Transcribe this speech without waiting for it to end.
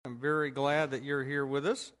very glad that you're here with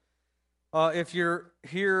us. If you're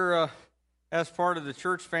here as part of the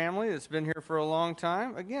church family that's been here for a long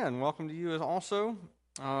time, again, welcome to you also.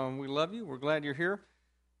 We love you. We're glad you're here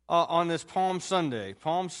on this Palm Sunday.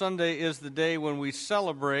 Palm Sunday is the day when we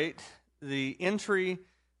celebrate the entry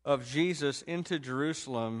of Jesus into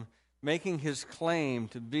Jerusalem, making his claim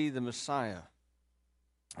to be the Messiah.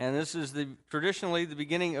 And this is traditionally the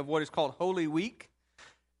beginning of what is called Holy Week.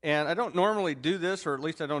 And I don't normally do this, or at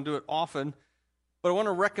least I don't do it often, but I want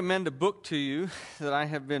to recommend a book to you that I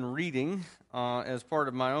have been reading as part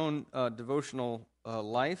of my own devotional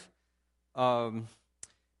life.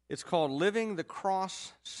 It's called Living the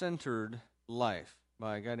Cross-Centered Life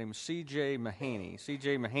by a guy named C.J. Mahaney.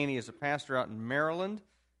 C.J. Mahaney is a pastor out in Maryland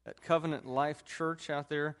at Covenant Life Church out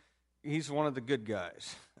there. He's one of the good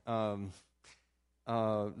guys.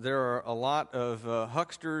 There are a lot of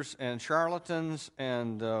hucksters and charlatans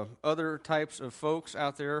and other types of folks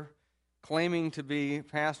out there claiming to be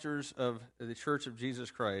pastors of the Church of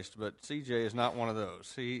Jesus Christ, but CJ is not one of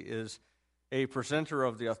those. He is a presenter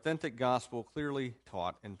of the authentic gospel clearly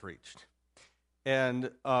taught and preached.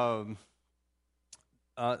 And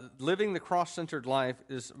living the cross-centered life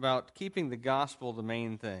is about keeping the gospel the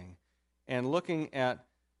main thing and looking at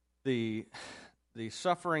the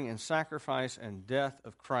suffering and sacrifice and death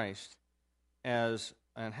of Christ and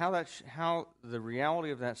how the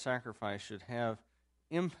reality of that sacrifice should have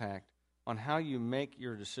impact on how you make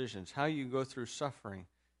your decisions, how you go through suffering,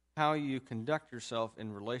 how you conduct yourself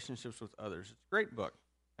in relationships with others. It's a great book.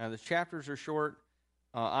 The chapters are short.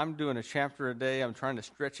 I'm doing a chapter a day. I'm trying to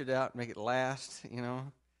stretch it out, make it last,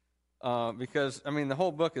 because, the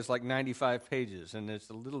whole book is like 95 pages, and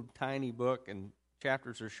it's a little tiny book, and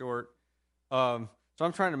chapters are short. So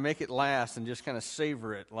I'm trying to make it last and just kind of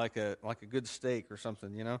savor it like a good steak or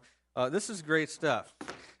something, This is great stuff,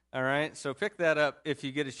 all right? So pick that up if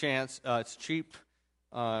you get a chance. It's cheap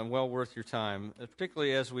and well worth your time,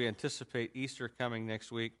 particularly as we anticipate Easter coming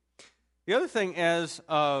next week. The other thing, as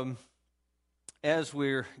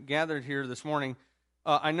we're gathered here this morning,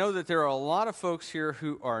 I know that there are a lot of folks here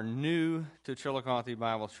who are new to Chillicothe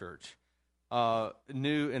Bible Church.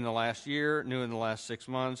 New in the last year, new in the last 6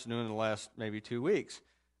 months, new in the last maybe 2 weeks.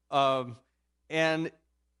 And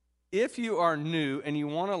if you are new and you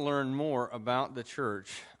want to learn more about the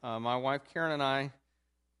church, my wife Karen and I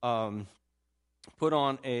put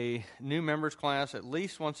on a new members class at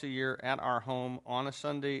least once a year at our home on a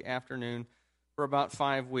Sunday afternoon for about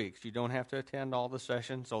 5 weeks. You don't have to attend all the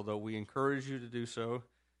sessions, although we encourage you to do so.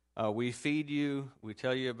 We feed you, we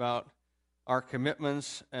tell you about our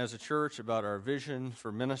commitments as a church, about our vision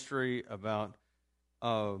for ministry, about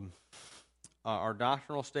our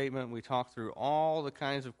doctrinal statement. We talk through all the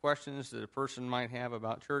kinds of questions that a person might have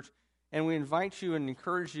about church, and we invite you and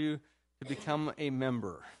encourage you to become a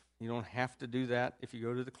member. You don't have to do that if you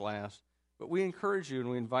go to the class, but we encourage you and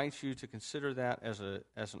we invite you to consider that as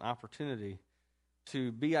an opportunity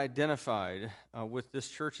to be identified with this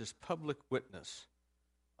church's public witness.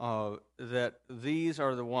 That these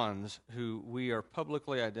are the ones who we are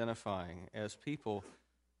publicly identifying as people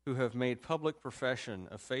who have made public profession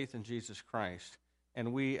of faith in Jesus Christ,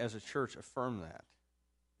 and we as a church affirm that.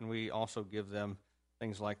 And we also give them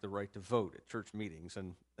things like the right to vote at church meetings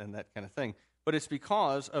and that kind of thing. But it's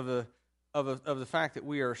because of the fact that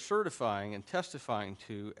we are certifying and testifying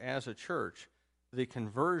to, as a church, the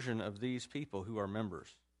conversion of these people who are members.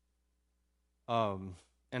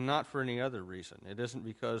 And not for any other reason. It isn't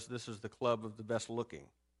because this is the club of the best looking.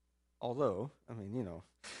 Although,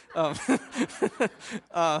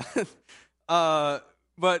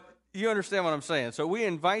 but you understand what I'm saying. So we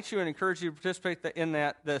invite you and encourage you to participate in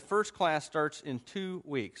that. The first class starts in 2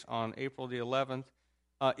 weeks on April the 11th.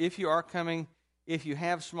 If you are coming, if you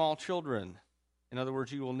have small children, in other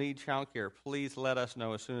words, you will need child care, please let us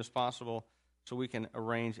know as soon as possible so we can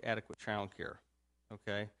arrange adequate child care.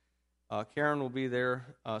 Okay? Karen will be there,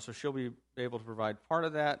 so she'll be able to provide part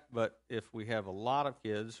of that, but if we have a lot of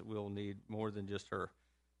kids, we'll need more than just her.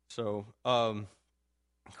 So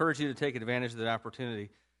encourage you to take advantage of that opportunity.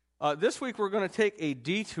 This week we're going to take a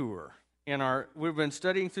detour. We've been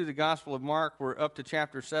studying through the Gospel of Mark. We're up to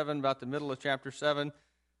chapter 7, about the middle of chapter 7,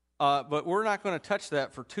 but we're not going to touch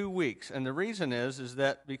that for 2 weeks. And the reason is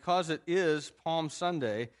that because it is Palm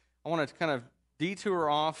Sunday, I want to kind of detour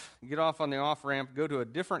off, get off on the off-ramp, go to a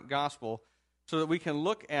different gospel so that we can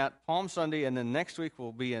look at Palm Sunday, and then next week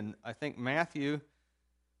we'll be in, I think, Matthew,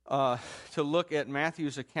 to look at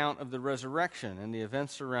Matthew's account of the resurrection and the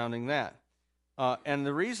events surrounding that. And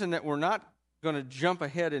the reason that we're not going to jump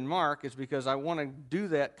ahead in Mark is because I want to do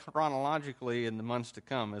that chronologically in the months to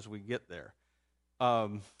come as we get there.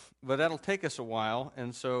 but that'll take us a while,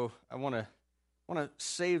 and so I want to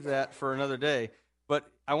save that for another day. But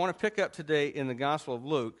I want to pick up today in the Gospel of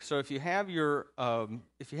Luke. So if you have your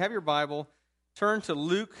Bible, turn to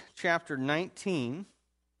Luke chapter 19,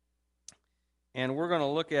 and we're going to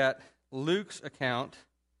look at Luke's account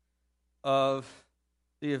of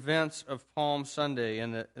the events of Palm Sunday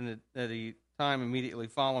and the time immediately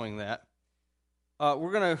following that.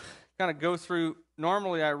 We're going to kind of go through.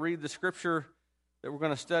 Normally, I read the scripture that we're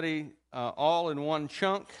going to study all in one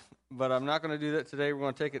chunk, but I'm not going to do that today. We're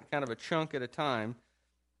going to take it kind of a chunk at a time.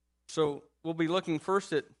 So we'll be looking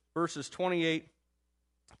first at verses 28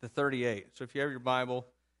 to 38. So if you have your Bible,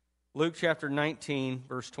 Luke chapter 19,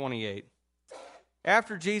 verse 28.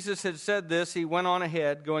 After Jesus had said this, he went on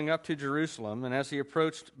ahead, going up to Jerusalem, and as he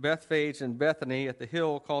approached Bethphage and Bethany at the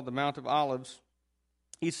hill called the Mount of Olives,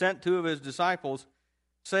 he sent two of his disciples,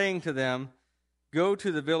 saying to them, "Go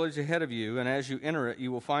to the village ahead of you, and as you enter it,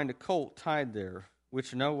 you will find a colt tied there,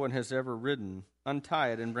 which no one has ever ridden.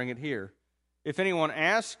 Untie it and bring it here. If anyone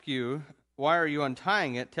asks you, 'Why are you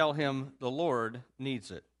untying it?' tell him, 'The Lord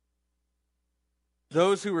needs it.'"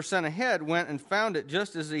 Those who were sent ahead went and found it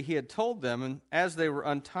just as he had told them, and as they were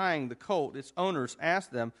untying the colt, its owners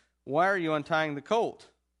asked them, "Why are you untying the colt?"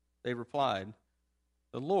 They replied,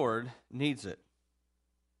 "The Lord needs it."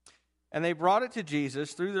 And they brought it to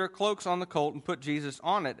Jesus, threw their cloaks on the colt, and put Jesus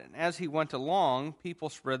on it. And as he went along, people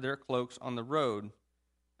spread their cloaks on the road.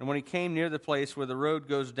 And when he came near the place where the road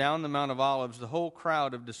goes down the Mount of Olives, the whole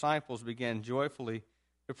crowd of disciples began joyfully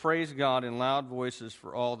to praise God in loud voices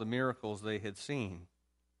for all the miracles they had seen.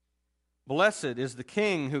 "Blessed is the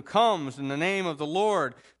King who comes in the name of the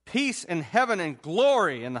Lord, peace in heaven and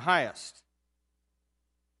glory in the highest."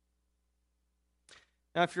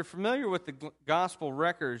 Now, if you're familiar with the gospel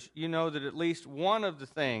records, you know that at least one of the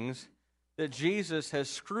things that Jesus has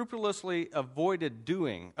scrupulously avoided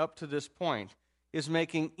doing up to this point is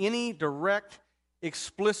making any direct,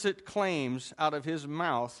 explicit claims out of his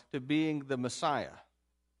mouth to being the Messiah.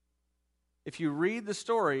 If you read the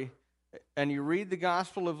story and you read the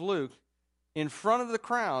Gospel of Luke, in front of the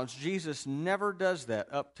crowds, Jesus never does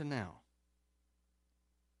that up to now.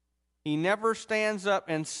 He never stands up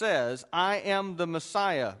and says, "I am the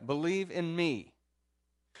Messiah, believe in me."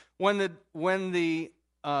 When the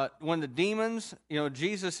demons,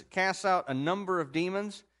 Jesus casts out a number of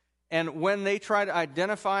demons, and when they try to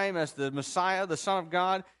identify him as the Messiah, the Son of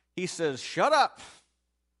God, he says, "Shut up,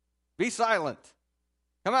 be silent,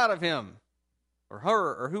 come out of him," or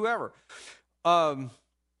her, or whoever. And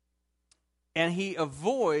he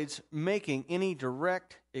avoids making any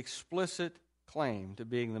direct, explicit claim to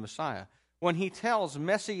being the Messiah. When he tells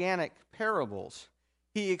messianic parables,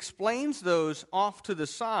 he explains those off to the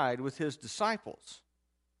side with his disciples.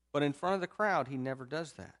 But in front of the crowd, he never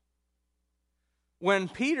does that. When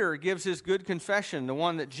Peter gives his good confession, the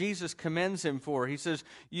one that Jesus commends him for, he says,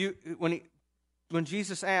 when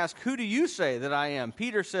Jesus asks, "Who do you say that I am?"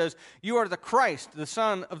 Peter says, "You are the Christ, the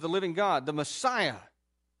Son of the living God, the Messiah."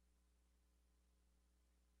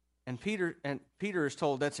 And Peter is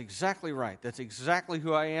told, "That's exactly right. That's exactly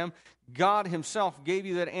who I am. God himself gave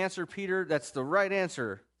you that answer, Peter. That's the right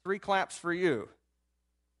answer. 3 claps for you."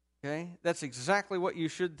 Okay? That's exactly what you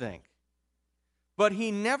should think. But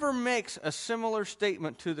he never makes a similar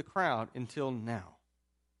statement to the crowd until now.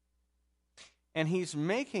 And he's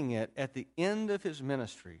making it at the end of his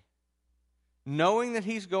ministry. Knowing that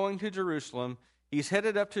he's going to Jerusalem, he's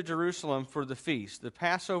headed up to Jerusalem for the feast. The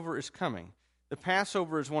Passover is coming. The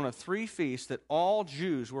Passover is one of 3 feasts that all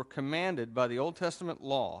Jews were commanded by the Old Testament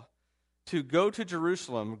law to go to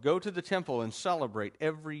Jerusalem, go to the temple, and celebrate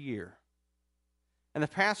every year. And the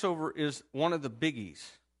Passover is one of the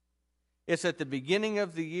biggies. It's at the beginning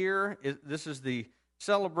of the year. This is the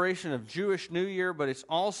celebration of Jewish New Year, but it's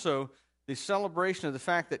also the celebration of the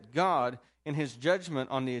fact that God, in his judgment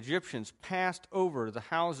on the Egyptians, passed over the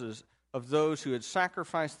houses of those who had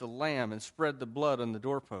sacrificed the lamb and spread the blood on the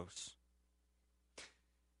doorposts.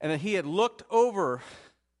 And that he had looked over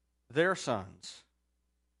their sons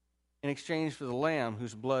in exchange for the lamb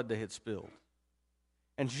whose blood they had spilled.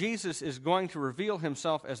 And Jesus is going to reveal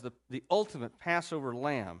himself as the ultimate Passover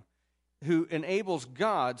lamb who enables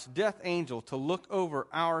God's death angel to look over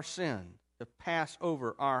our sin, to pass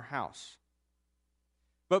over our house.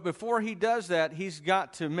 But before he does that, he's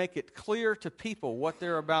got to make it clear to people what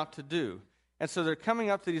they're about to do. And so they're coming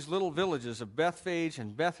up to these little villages of Bethphage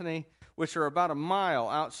and Bethany, which are about a mile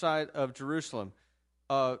outside of Jerusalem,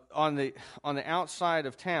 on the outside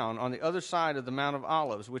of town, on the other side of the Mount of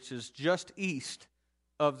Olives, which is just east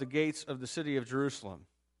of the gates of the city of Jerusalem.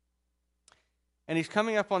 And he's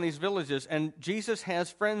coming up on these villages, and Jesus has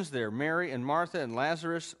friends there. Mary and Martha and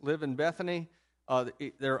Lazarus live in Bethany.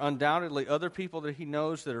 There are undoubtedly other people that he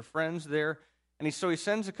knows that are friends there. And so he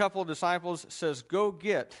sends a couple of disciples, says, go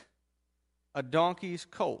get a donkey's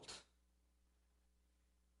colt,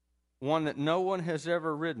 one that no one has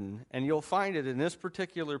ever ridden, and you'll find it in this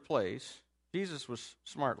particular place. Jesus was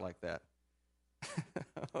smart like that.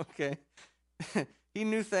 Okay. He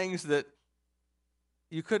knew things that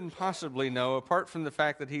you couldn't possibly know apart from the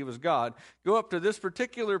fact that he was God. Go up to this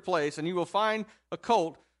particular place, and you will find a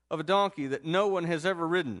colt of a donkey that no one has ever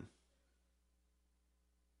ridden.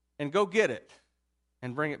 And go get it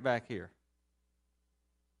and bring it back here.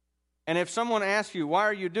 And if someone asks you, why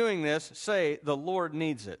are you doing this? Say, the Lord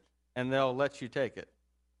needs it, and they'll let you take it.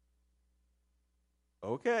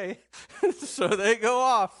 Okay. So they go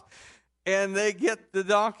off, and they get the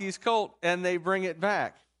donkey's colt, and they bring it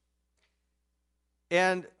back.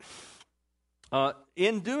 And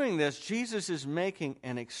in doing this, Jesus is making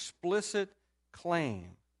an explicit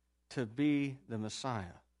claim to be the Messiah.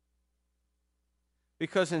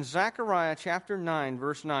 Because in Zechariah chapter 9,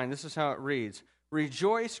 verse 9, this is how it reads,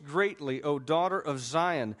 rejoice greatly, O daughter of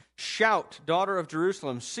Zion. Shout, daughter of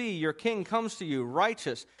Jerusalem. See, your king comes to you,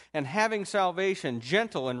 righteous and having salvation,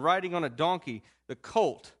 gentle and riding on a donkey, the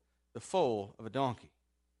colt, the foal of a donkey.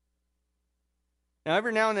 Now,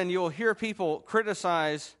 every now and then you'll hear people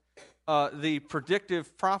criticize the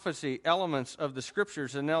predictive prophecy elements of the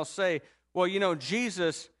Scriptures, and they'll say, well, you know,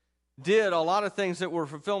 Jesus did a lot of things that were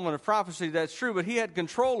fulfillment of prophecy. That's true, but he had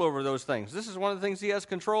control over those things. This is one of the things he has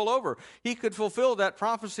control over. He could fulfill that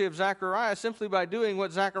prophecy of Zechariah simply by doing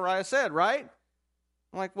what Zechariah said, right?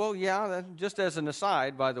 I'm like, well, yeah, just as an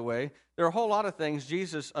aside, by the way, there are a whole lot of things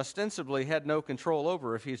Jesus ostensibly had no control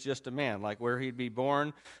over if he's just a man, like where he'd be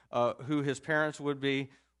born, who his parents would be,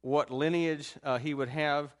 what lineage he would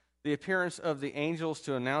have, the appearance of the angels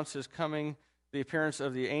to announce his coming, the appearance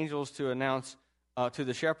of the angels to announce to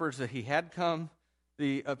the shepherds that he had come,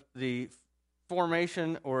 the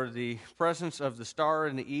formation or the presence of the star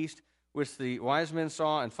in the east, which the wise men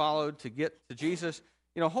saw and followed to get to Jesus.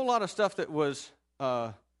 You know, a whole lot of stuff that was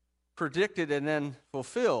predicted and then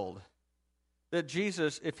fulfilled that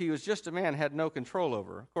Jesus, if he was just a man, had no control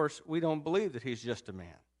over. Of course, we don't believe that he's just a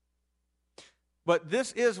man. But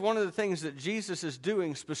this is one of the things that Jesus is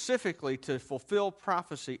doing specifically to fulfill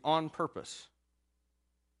prophecy on purpose.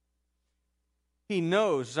 He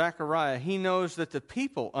knows Zechariah. He knows that the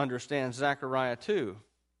people understand Zechariah too.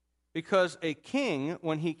 Because a king,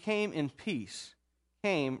 when he came in peace,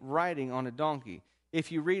 came riding on a donkey.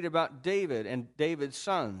 If you read about David and David's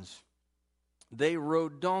sons, they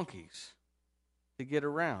rode donkeys to get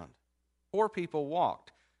around. Poor people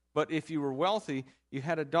walked. But if you were wealthy, you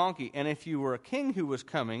had a donkey. And if you were a king who was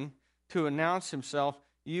coming to announce himself,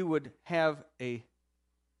 you would have a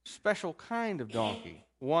special kind of donkey,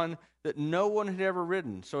 one that no one had ever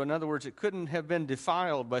ridden. So in other words, it couldn't have been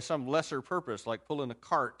defiled by some lesser purpose, like pulling a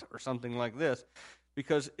cart or something like this,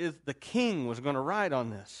 because the king was going to ride on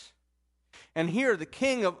this. And here, the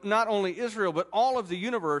king of not only Israel, but all of the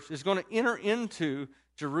universe is going to enter into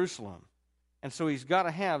Jerusalem. And so he's got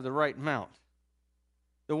to have the right mount,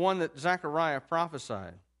 the one that Zechariah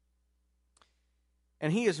prophesied.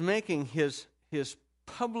 And he is making his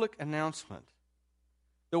public announcement,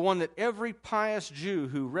 the one that every pious Jew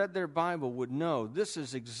who read their Bible would know. This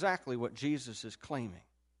is exactly what Jesus is claiming,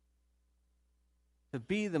 to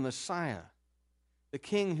be the Messiah, the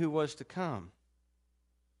king who was to come.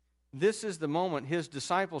 This is the moment his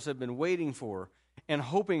disciples have been waiting for and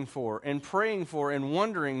hoping for and praying for and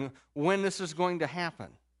wondering when this is going to happen.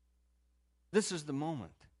 This is the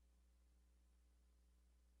moment.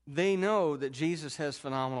 They know that Jesus has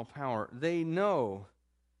phenomenal power. They know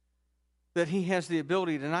that he has the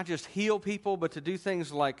ability to not just heal people, but to do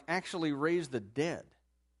things like actually raise the dead.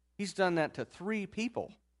 He's done that to 3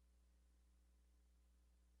 people.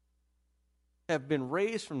 Have been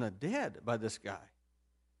raised from the dead by this guy.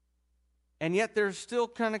 And yet they're still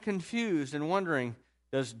kind of confused and wondering,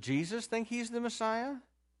 does Jesus think he's the Messiah?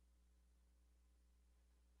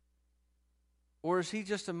 Or is he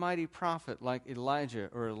just a mighty prophet like Elijah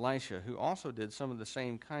or Elisha, who also did some of the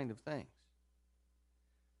same kind of things?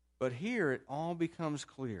 But here it all becomes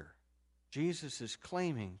clear. Jesus is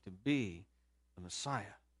claiming to be the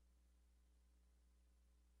Messiah.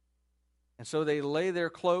 And so they lay their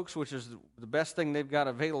cloaks, which is the best thing they've got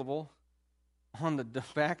available, on the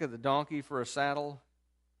back of the donkey for a saddle,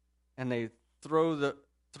 and they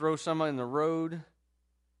throw some in the road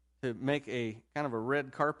to make a kind of a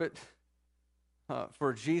red carpet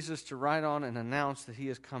for Jesus to ride on and announce that he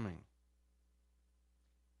is coming.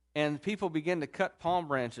 And people begin to cut palm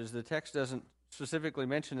branches. The text doesn't specifically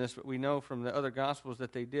mention this, but we know from the other Gospels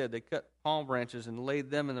that they did. They cut palm branches and laid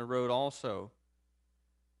them in the road also.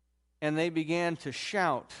 And they began to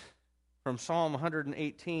shout from Psalm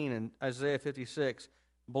 118 and Isaiah 56,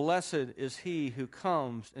 "Blessed is he who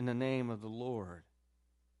comes in the name of the Lord."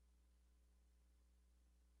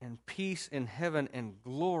 And peace in heaven and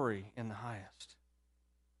glory in the highest.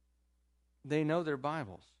 They know their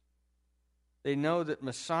Bibles. They know that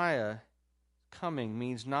Messiah coming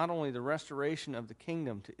means not only the restoration of the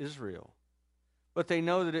kingdom to Israel, but they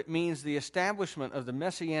know that it means the establishment of the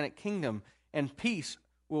Messianic kingdom, and peace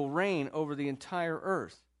will reign over the entire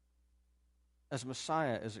earth as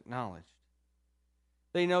Messiah is acknowledged.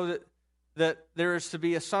 They know that there is to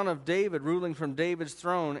be a son of David ruling from David's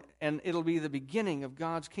throne, and it'll be the beginning of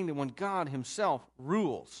God's kingdom when God himself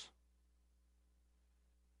rules.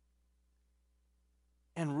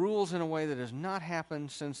 And rules in a way that has not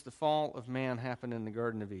happened since the fall of man happened in the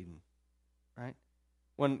Garden of Eden. Right?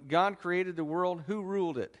 When God created the world, who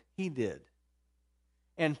ruled it? He did.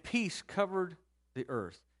 And peace covered the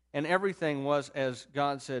earth. And everything was, as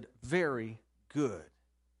God said, very good.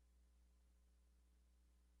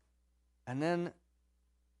 And then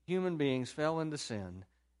human beings fell into sin,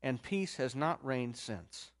 and peace has not reigned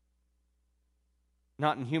since.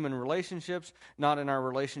 Not in human relationships, not in our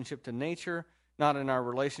relationship to nature, not in our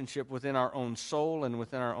relationship within our own soul and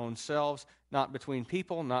within our own selves, not between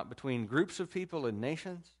people, not between groups of people and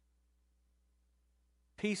nations.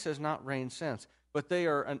 Peace has not reigned since. But they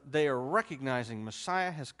are recognizing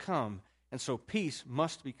Messiah has come, and so peace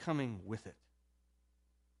must be coming with it.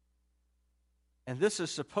 And this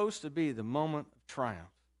is supposed to be the moment of triumph.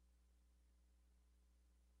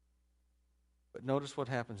 But notice what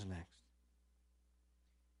happens next.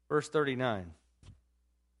 Verse 39.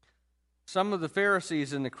 Some of the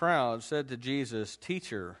Pharisees in the crowd said to Jesus,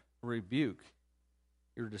 "Teacher, rebuke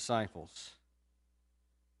your disciples."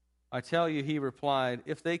 "I tell you," he replied,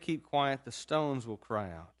 "if they keep quiet, the stones will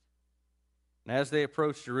cry out." And as they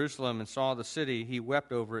approached Jerusalem and saw the city, he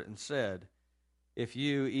wept over it and said, "If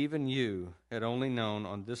you, even you, had only known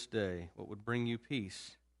on this day what would bring you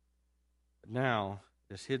peace, but now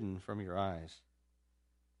it is hidden from your eyes.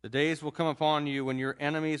 The days will come upon you when your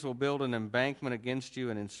enemies will build an embankment against you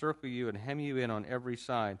and encircle you and hem you in on every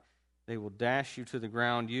side. They will dash you to the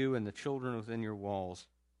ground, you and the children within your walls.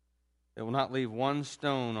 They will not leave one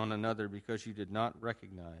stone on another because you did not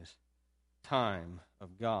recognize the time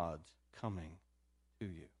of God's coming to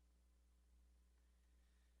you."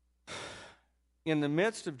 In the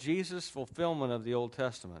midst of Jesus' fulfillment of the Old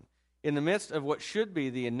Testament, in the midst of what should be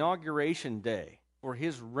the inauguration day for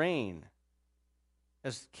his reign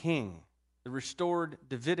as king, the restored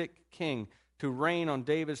Davidic king, to reign on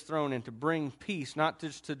David's throne and to bring peace not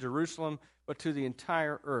just to Jerusalem but to the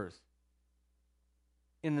entire earth.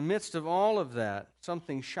 In the midst of all of that,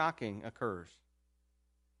 something shocking occurs.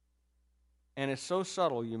 And it's so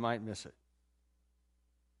subtle you might miss it.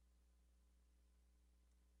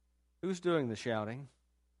 Who's doing the shouting?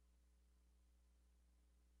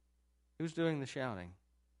 Who's doing the shouting?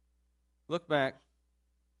 Look back,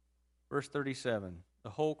 verse 37. The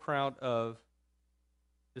whole crowd of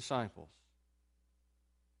disciples.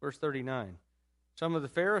 Verse 39. Some of the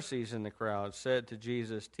Pharisees in the crowd said to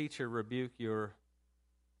Jesus, "Teacher, rebuke your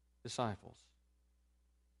disciples."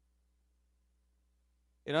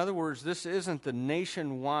 In other words, this isn't the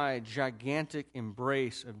nationwide, gigantic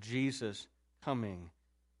embrace of Jesus coming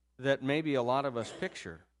that maybe a lot of us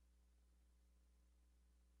picture.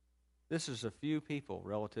 This is a few people,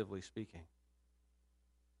 relatively speaking.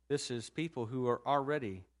 This is people who are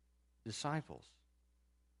already disciples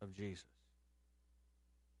of Jesus.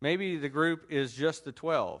 Maybe the group is just the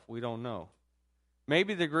 12. We don't know.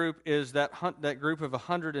 Maybe the group is that group of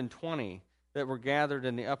 120 that were gathered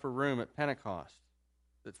in the upper room at Pentecost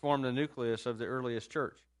that formed the nucleus of the earliest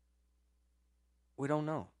church. We don't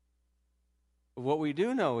know. But what we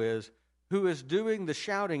do know is who is doing the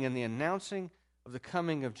shouting and the announcing of the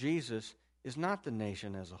coming of Jesus is not the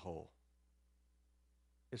nation as a whole.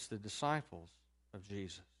 It's the disciples of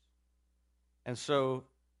Jesus. And so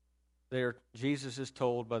Jesus is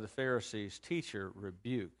told by the Pharisees, "Teacher,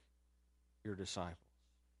 rebuke your disciples."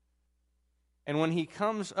 And when he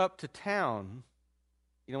comes up to town,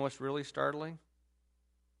 you know what's really startling?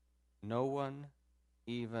 No one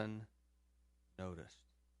even noticed.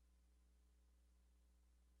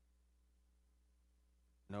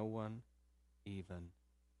 No one even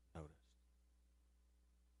noticed.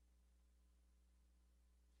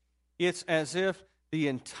 It's as if the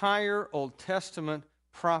entire Old Testament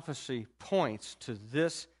prophecy points to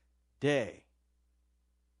this day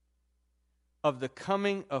of the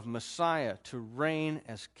coming of Messiah to reign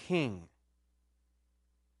as king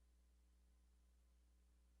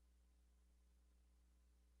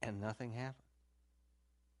And nothing happened.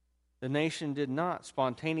 The nation did not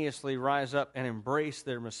spontaneously rise up and embrace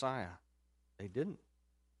their Messiah. They didn't.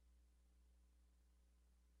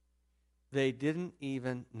 They didn't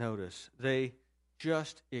even notice. They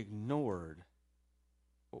just ignored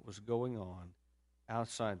what was going on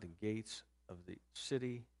outside the gates of the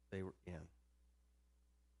city they were in.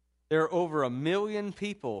 There are over 1 million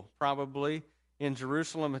people probably in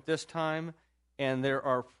Jerusalem at this time, and there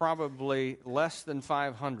are probably less than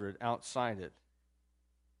 500 outside it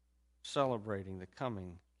celebrating the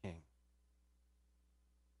coming King.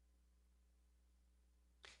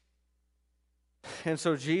 And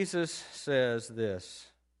so Jesus says this.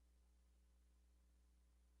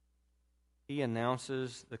 He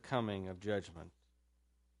announces the coming of judgment.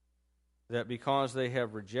 That because they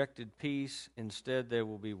have rejected peace, instead there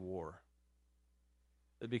will be war.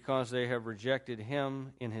 That because they have rejected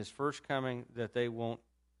him in his first coming, that they won't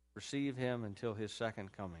receive him until his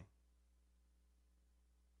second coming.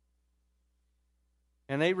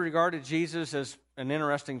 And they regarded Jesus as an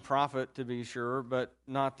interesting prophet, to be sure, but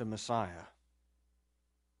not the Messiah.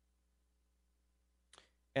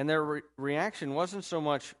 And their reaction wasn't so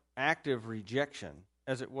much active rejection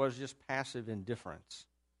as it was just passive indifference.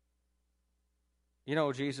 You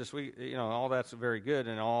know, Jesus, all that's very good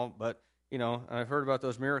and all, but, I've heard about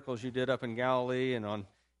those miracles you did up in Galilee and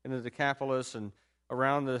in the Decapolis and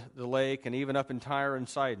around the lake and even up in Tyre and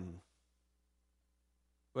Sidon.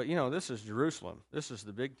 But, this is Jerusalem. This is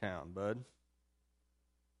the big town, bud.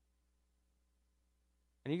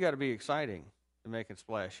 And you got to be exciting to make it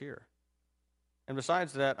splash here. And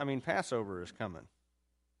besides that, Passover is coming.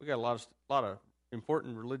 We got a lot of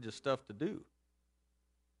important religious stuff to do.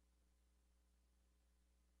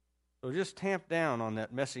 So just tamp down on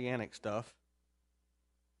that Messianic stuff.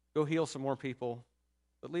 Go heal some more people,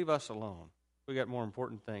 but leave us alone. We got more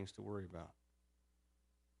important things to worry about.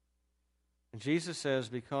 And Jesus says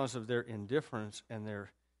because of their indifference and their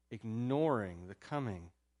ignoring the coming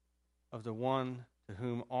of the one to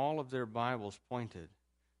whom all of their Bibles pointed,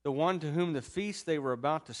 the one to whom the feast they were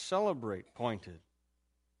about to celebrate pointed,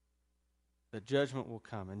 that judgment will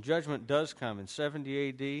come. And judgment does come in 70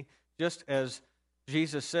 A.D., just as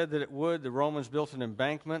Jesus said that it would. The Romans built an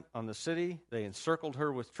embankment on the city. They encircled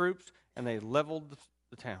her with troops, and they leveled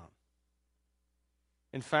the town.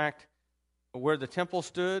 In fact, where the temple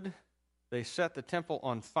stood, they set the temple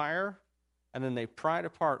on fire, and then they pried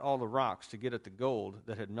apart all the rocks to get at the gold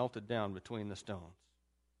that had melted down between the stones.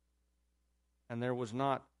 And there was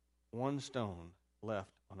not one stone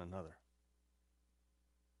left on another.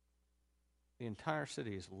 The entire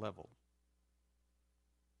city is leveled,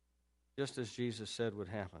 just as Jesus said would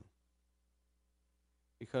happen,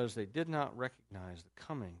 because they did not recognize the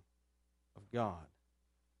coming of God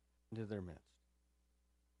into their midst.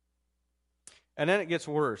 And then it gets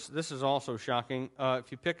worse. This is also shocking.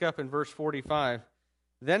 If you pick up in verse 45,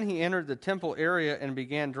 then he entered the temple area and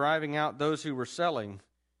began driving out those who were selling.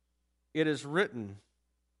 It is written,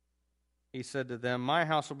 he said to them, my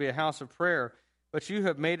house will be a house of prayer, but you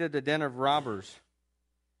have made it a den of robbers.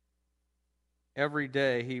 Every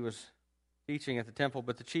day he was teaching at the temple,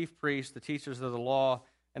 but the chief priests, the teachers of the law,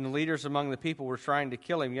 and the leaders among the people were trying to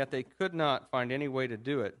kill him, yet they could not find any way to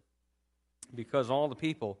do it, because all the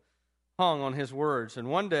people hung on his words. And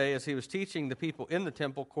one day, as he was teaching the people in the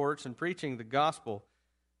temple courts and preaching the gospel,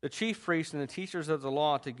 the chief priests and the teachers of the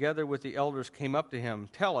law, together with the elders, came up to him.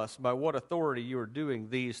 Tell us by what authority you are doing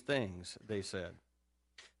these things, they said.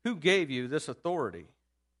 Who gave you this authority?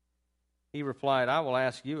 He replied, I will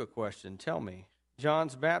ask you a question. Tell me,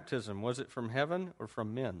 John's baptism, was it from heaven or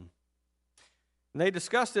from men? And they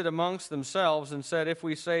discussed it amongst themselves and said, if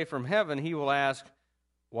we say from heaven, he will ask,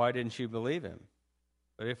 why didn't you believe him?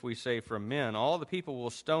 But if we say from men, all the people will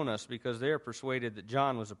stone us because they are persuaded that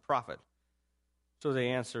John was a prophet. So they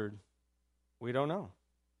answered, we don't know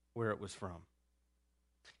where it was from.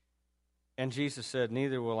 And Jesus said,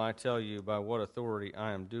 neither will I tell you by what authority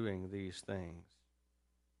I am doing these things.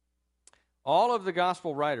 All of the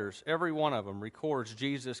gospel writers, every one of them, records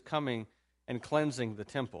Jesus coming and cleansing the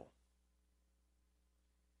temple.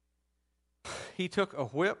 He took a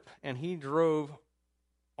whip and he drove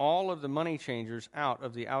all of the money changers out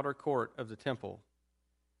of the outer court of the temple.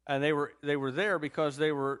 And they were there because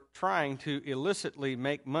they were trying to illicitly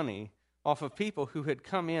make money off of people who had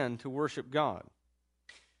come in to worship God.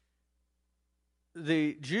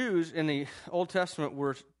 The Jews in the Old Testament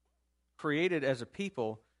were created as a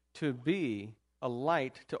people to be a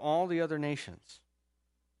light to all the other nations.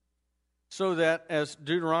 So that, as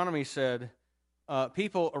Deuteronomy said,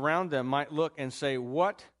 people around them might look and say,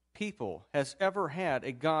 what people has ever had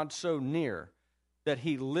a God so near that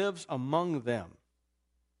he lives among them?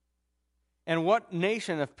 And what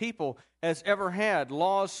nation of people has ever had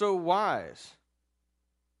laws so wise?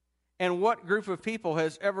 And what group of people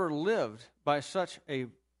has ever lived by such a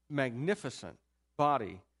magnificent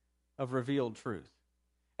body of revealed truth?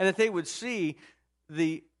 And that they would see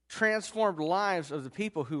the transformed lives of the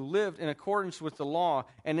people who lived in accordance with the law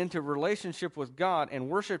and into relationship with God and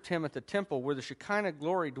worshiped Him at the temple where the Shekinah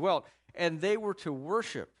glory dwelt. And they were to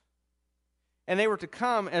worship. And they were to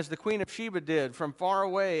come as the Queen of Sheba did from far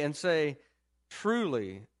away and say,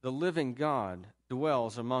 truly the living God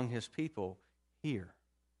dwells among His people here.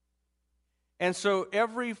 And so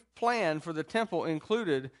every plan for the temple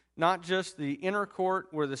included not just the inner court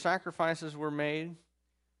where the sacrifices were made,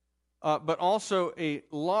 but also a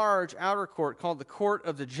large outer court called the court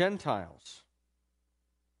of the Gentiles,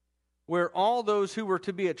 where all those who were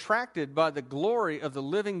to be attracted by the glory of the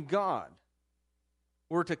living God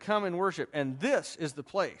were to come and worship. And this is the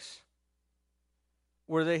place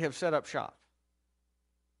where they have set up shop.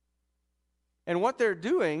 And what they're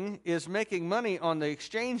doing is making money on the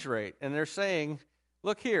exchange rate. And they're saying,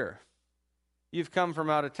 look here, you've come from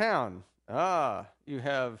out of town. You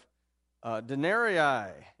have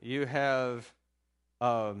denarii. You have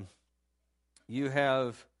other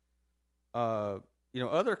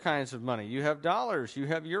kinds of money. You have dollars. You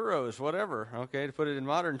have euros, whatever, okay, to put it in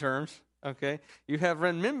modern terms, okay. You have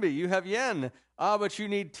renminbi. You have yen. But you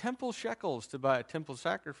need temple shekels to buy a temple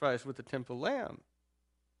sacrifice with the temple lamb.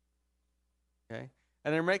 Okay?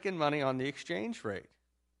 And they're making money on the exchange rate.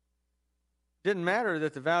 Didn't matter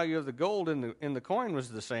that the value of the gold in the coin was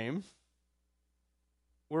the same.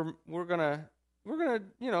 We're gonna have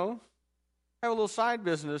a little side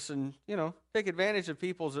business and take advantage of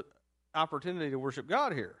people's opportunity to worship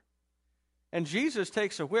God here. And Jesus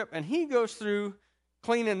takes a whip and He goes through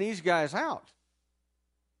cleaning these guys out.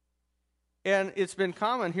 And it's been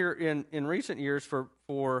common here in recent years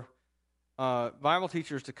for Bible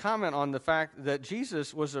teachers to comment on the fact that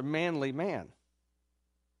Jesus was a manly man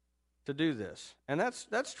to do this. And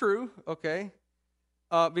that's true, okay?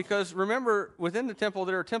 Because remember, within the temple,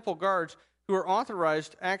 there are temple guards who are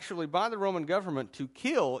authorized actually by the Roman government to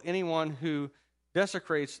kill anyone who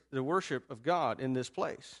desecrates the worship of God in this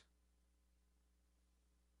place.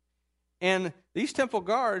 And these temple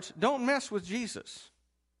guards don't mess with Jesus.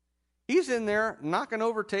 He's in there knocking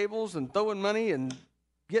over tables and throwing money and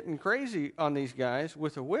getting crazy on these guys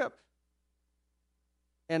with a whip.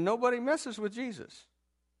 And nobody messes with Jesus.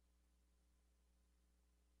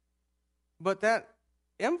 But that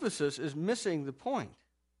emphasis is missing the point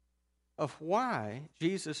of why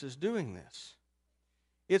Jesus is doing this.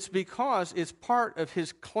 It's because it's part of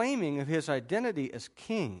His claiming of His identity as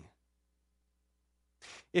king.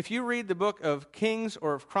 If you read the book of Kings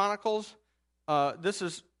or of Chronicles, this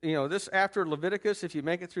is, this after Leviticus, if you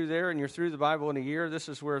make it through there and you're through the Bible in a year, this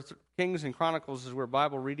is where Kings and Chronicles is where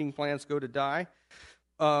Bible reading plans go to die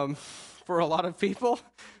for a lot of people.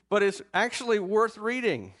 But it's actually worth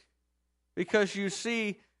reading because you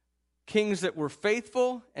see kings that were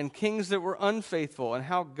faithful and kings that were unfaithful and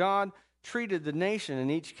how God treated the nation in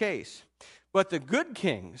each case. But the good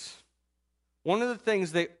kings, one of the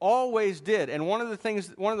things they always did, and one of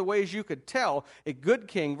the ways you could tell a good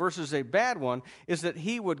king versus a bad one, is that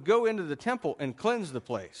he would go into the temple and cleanse the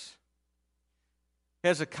place.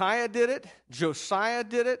 Hezekiah did it. Josiah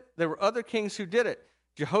did it. There were other kings who did it.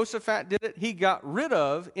 Jehoshaphat did it. He got rid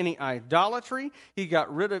of any idolatry. He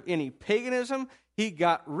got rid of any paganism. He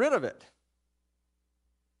got rid of it.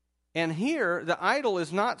 And here, the idol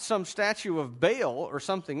is not some statue of Baal or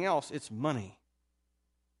something else. It's money.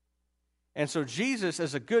 And so Jesus,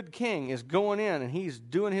 as a good king, is going in and He's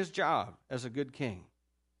doing His job as a good king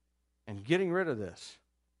and getting rid of this.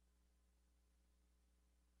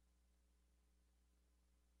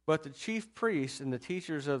 But the chief priests and the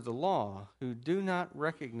teachers of the law who do not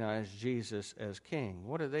recognize Jesus as king,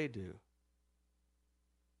 what do?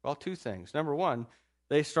 Well, two things. Number one,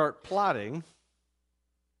 they start plotting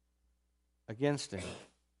against Him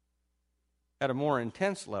at a more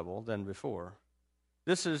intense level than before.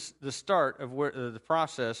 This is the start of the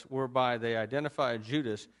process whereby they identify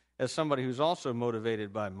Judas as somebody who's also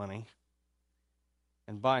motivated by money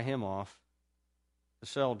and buy him off to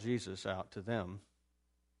sell Jesus out to them.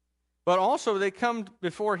 But also they come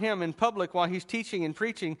before Him in public while He's teaching and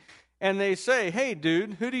preaching, and they say, hey,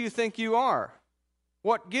 dude, who do you think you are?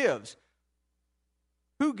 What gives?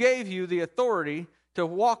 Who gave you the authority to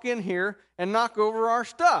walk in here and knock over our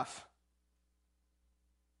stuff?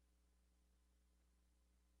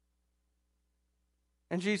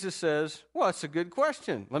 And Jesus says, well, it's a good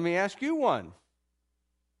question. Let me ask you one.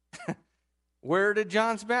 Where did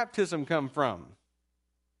John's baptism come from?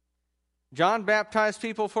 John baptized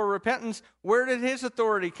people for repentance. Where did his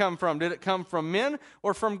authority come from? Did it come from men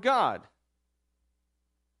or from God?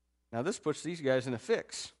 Now, this puts these guys in a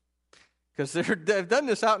fix because they've done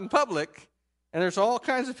this out in public, and there's all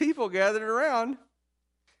kinds of people gathered around.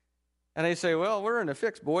 And they say, well, we're in a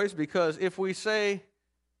fix, boys, because if we say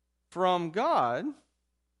from God,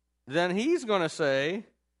 then he's going to say,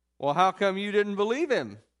 well, how come you didn't believe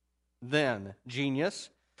him then, genius?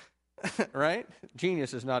 Right?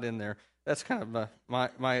 Genius is not in there. That's kind of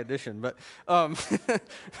my addition. But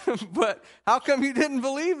but how come you didn't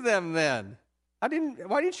believe them then?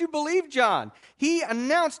 Why didn't you believe John? He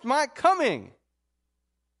announced my coming.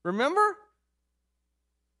 Remember?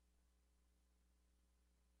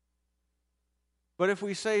 But if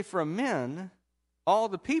we say from men, all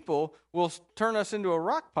the people will turn us into a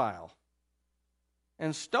rock pile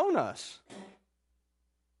and stone us.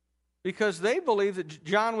 Because they believe that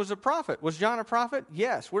John was a prophet. Was John a prophet?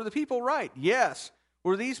 Yes. Were the people right? Yes.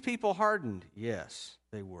 Were these people hardened? Yes,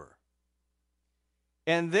 they were.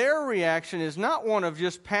 And their reaction is not one of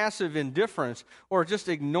just passive indifference or just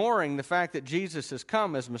ignoring the fact that Jesus has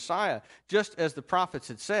come as Messiah, just as the prophets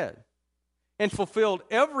had said, and fulfilled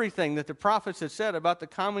everything that the prophets had said about the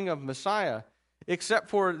coming of Messiah, except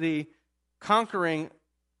for the conquering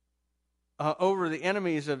over the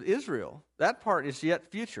enemies of Israel. That part is yet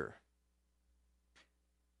future.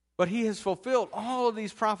 But he has fulfilled all of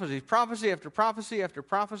these prophecies. Prophecy after prophecy after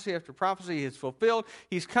prophecy after prophecy he has fulfilled.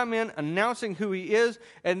 He's come in announcing who he is,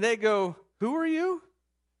 and they go, who are you?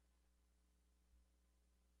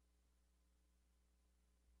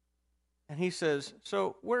 And he says,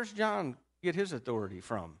 so where's John get his authority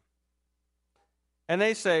from? And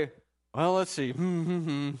they say, well, let's see.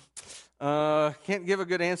 Can't give a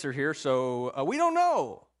good answer here, so we don't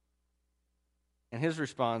know. And his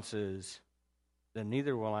response is, then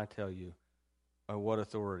neither will I tell you by what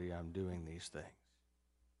authority I'm doing these things.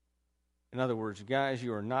 In other words, guys,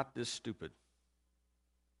 you are not this stupid.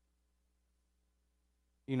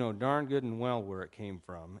 You know darn good and well where it came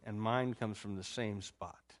from, and mine comes from the same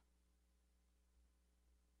spot.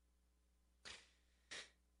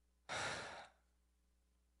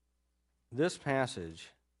 This passage,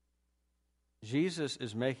 Jesus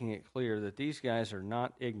is making it clear that these guys are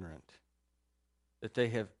not ignorant, that they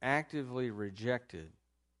have actively rejected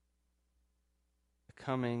the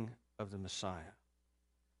coming of the Messiah,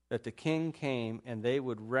 that the King came and they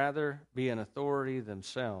would rather be an authority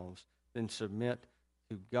themselves than submit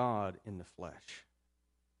to God in the flesh.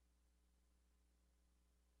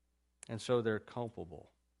 And so they're culpable.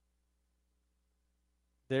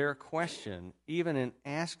 Their question, even in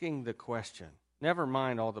asking the question, never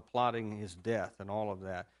mind all the plotting his death and all of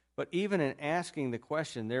that, but even in asking the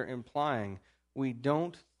question, they're implying, we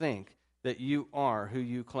don't think that you are who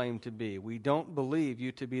you claim to be. We don't believe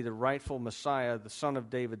you to be the rightful Messiah, the Son of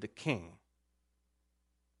David, the King.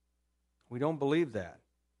 We don't believe that.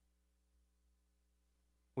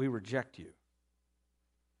 We reject you.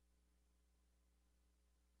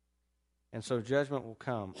 And so judgment will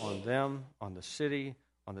come on them, on the city,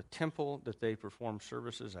 on the temple that they perform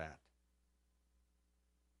services at.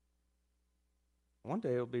 One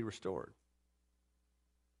day it will be restored,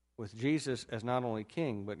 with Jesus as not only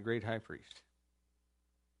king, but great high priest.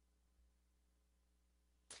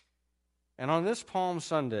 And on this Palm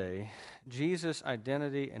Sunday, Jesus'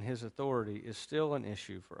 identity and his authority is still an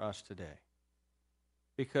issue for us today,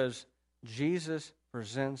 because Jesus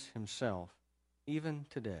presents himself, even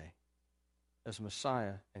today, as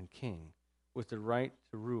Messiah and King, with the right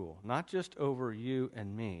to rule, not just over you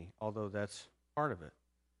and me, although that's part of it,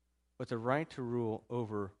 but the right to rule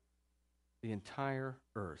over the entire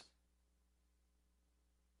earth.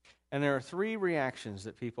 And there are three reactions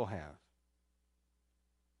that people have,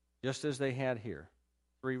 just as they had here.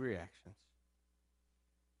 Three reactions.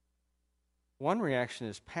 One reaction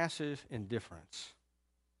is passive indifference.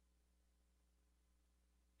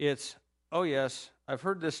 It's, oh yes, I've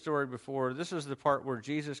heard this story before. This is the part where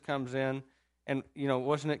Jesus comes in, and,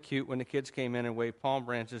 wasn't it cute when the kids came in and waved palm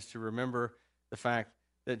branches to remember the fact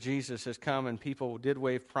that Jesus has come, and people did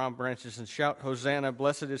wave palm branches and shout, Hosanna,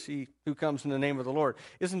 blessed is he who comes in the name of the Lord.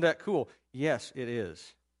 Isn't that cool? Yes, it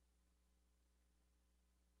is.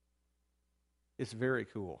 It's very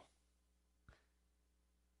cool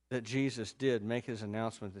that Jesus did make his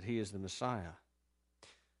announcement that he is the Messiah.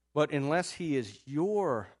 But unless he is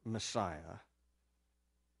your Messiah,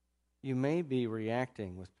 you may be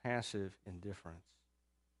reacting with passive indifference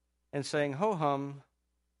and saying, ho-hum,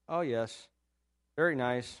 oh yes, very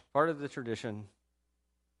nice, part of the tradition,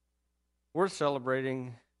 worth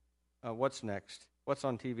celebrating. What's next? What's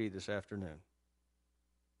on TV this afternoon?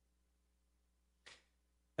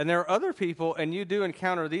 And there are other people, and you do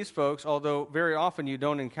encounter these folks, although very often you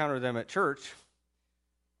don't encounter them at church,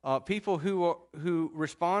 people who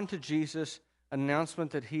respond to Jesus'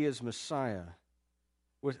 announcement that he is Messiah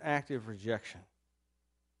with active rejection.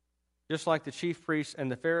 Just like the chief priests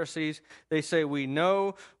and the Pharisees, they say, we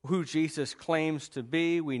know who Jesus claims to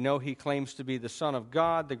be. We know he claims to be the Son of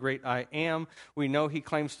God, the great I am. We know he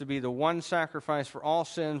claims to be the one sacrifice for all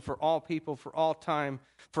sin, for all people, for all time,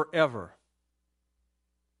 forever.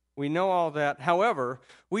 We know all that. However,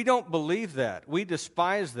 we don't believe that. We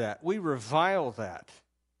despise that. We revile that.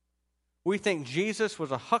 We think Jesus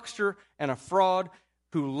was a huckster and a fraud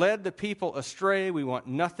who led the people astray. We want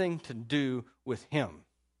nothing to do with him.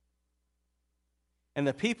 And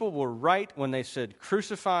the people were right when they said,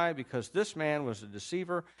 crucify, because this man was a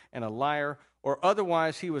deceiver and a liar, or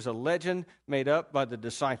otherwise he was a legend made up by the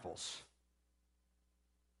disciples,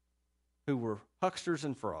 who were hucksters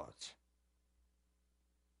and frauds.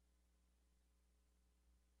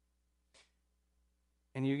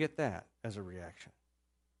 And you get that as a reaction.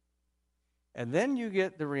 And then you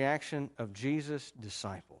get the reaction of Jesus'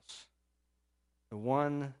 disciples, the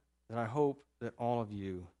one that I hope that all of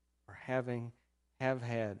you are having, have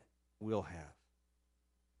had, will have.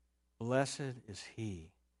 Blessed is he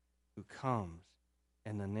who comes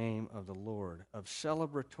in the name of the Lord, of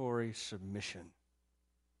celebratory submission.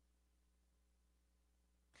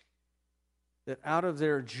 That out of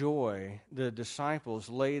their joy, the disciples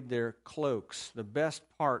laid their cloaks, the best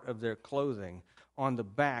part of their clothing, on the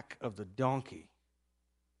back of the donkey,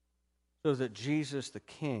 so that Jesus the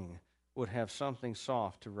King would have something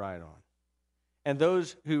soft to ride on. And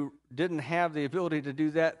those who didn't have the ability to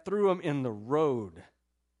do that threw him in the road,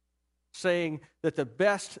 saying that the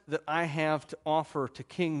best that I have to offer to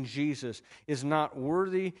King Jesus is not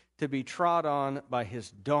worthy to be trod on by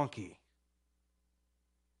his donkey.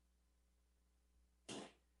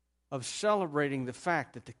 Of celebrating the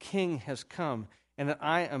fact that the King has come and that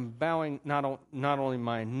I am bowing not only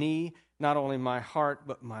my knee, not only my heart,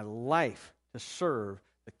 but my life to serve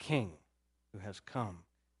the King who has come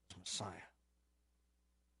as Messiah.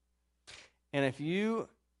 And if you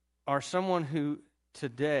are someone who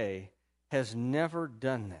today has never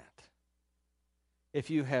done that, if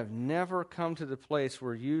you have never come to the place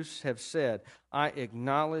where you have said, I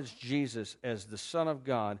acknowledge Jesus as the Son of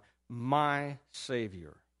God, my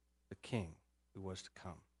Savior, the King who was to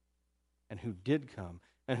come, and who did come,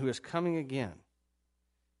 and who is coming again.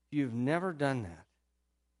 If you've never done that,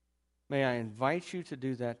 may I invite you to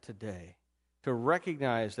do that today, to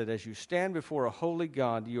recognize that as you stand before a holy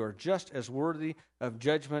God, you are just as worthy of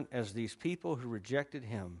judgment as these people who rejected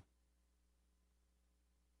him.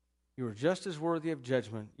 You are just as worthy of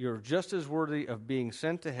judgment. You are just as worthy of being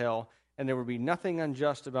sent to hell, and there will be nothing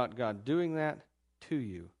unjust about God doing that to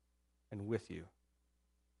you and with you.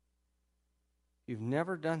 You've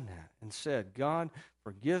never done that and said, God,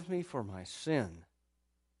 forgive me for my sin,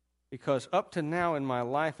 because up to now in my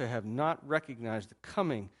life I have not recognized the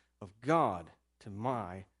coming of God to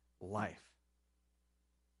my life.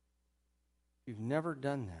 You've never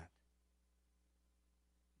done that.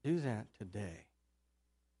 Do that today.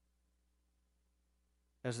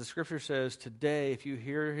 As the scripture says, today, if you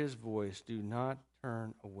hear his voice, do not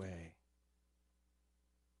turn away.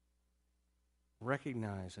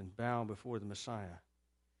 Recognize and bow before the Messiah.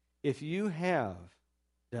 If you have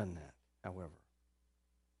done that, however,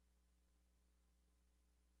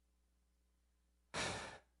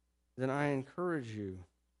 then I encourage you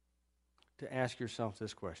to ask yourself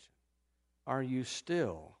this question. Are you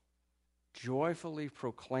still joyfully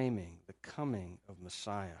proclaiming the coming of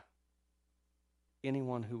Messiah?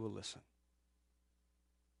 Anyone who will listen.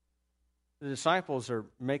 The disciples are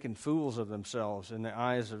making fools of themselves in the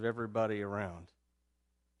eyes of everybody around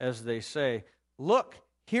as they say, look,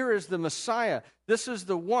 here is the Messiah. This is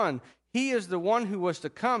the one. He is the one who was to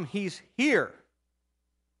come. He's here.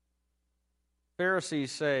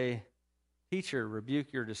 Pharisees say, teacher,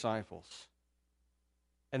 rebuke your disciples.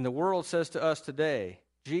 And the world says to us today,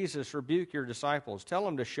 Jesus, rebuke your disciples. Tell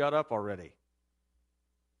them to shut up already.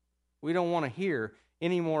 We don't want to hear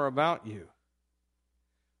any more about you.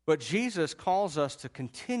 But Jesus calls us to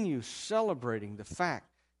continue celebrating the fact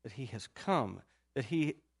that he has come, that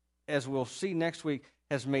he, as we'll see next week,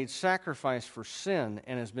 has made sacrifice for sin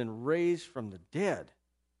and has been raised from the dead,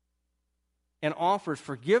 and offers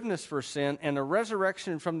forgiveness for sin and a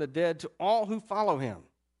resurrection from the dead to all who follow him.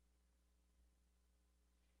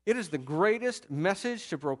 It is the greatest message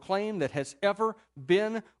to proclaim that has ever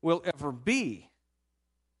been, will ever be.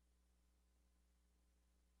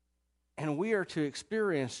 And we are to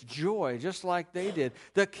experience joy just like they did.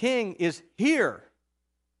 The King is here.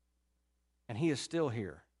 And he is still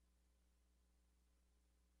here.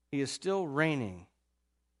 He is still reigning.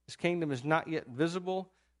 His kingdom is not yet visible,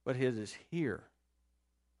 but it is here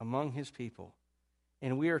among his people.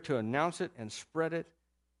 And we are to announce it and spread it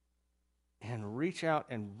and reach out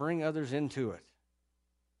and bring others into it.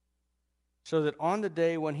 So that on the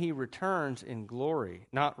day when he returns in glory,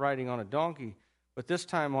 not riding on a donkey, but this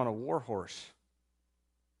time on a war horse,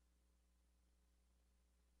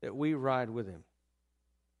 that we ride with him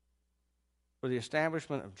for the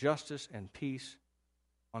establishment of justice and peace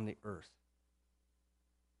on the earth.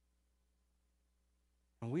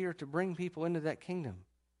 And we are to bring people into that kingdom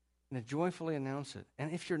and to joyfully announce it.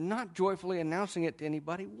 And if you're not joyfully announcing it to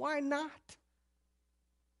anybody, why not?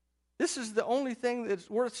 This is the only thing that's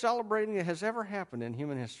worth celebrating that has ever happened in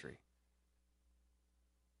human history.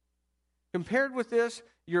 Compared with this,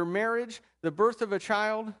 your marriage, the birth of a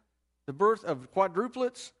child, the birth of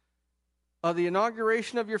quadruplets, the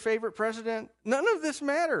inauguration of your favorite president, none of this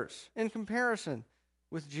matters in comparison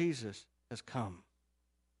with Jesus has come.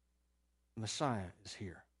 The Messiah is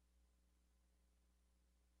here.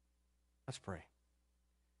 Let's pray.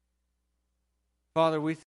 Father, we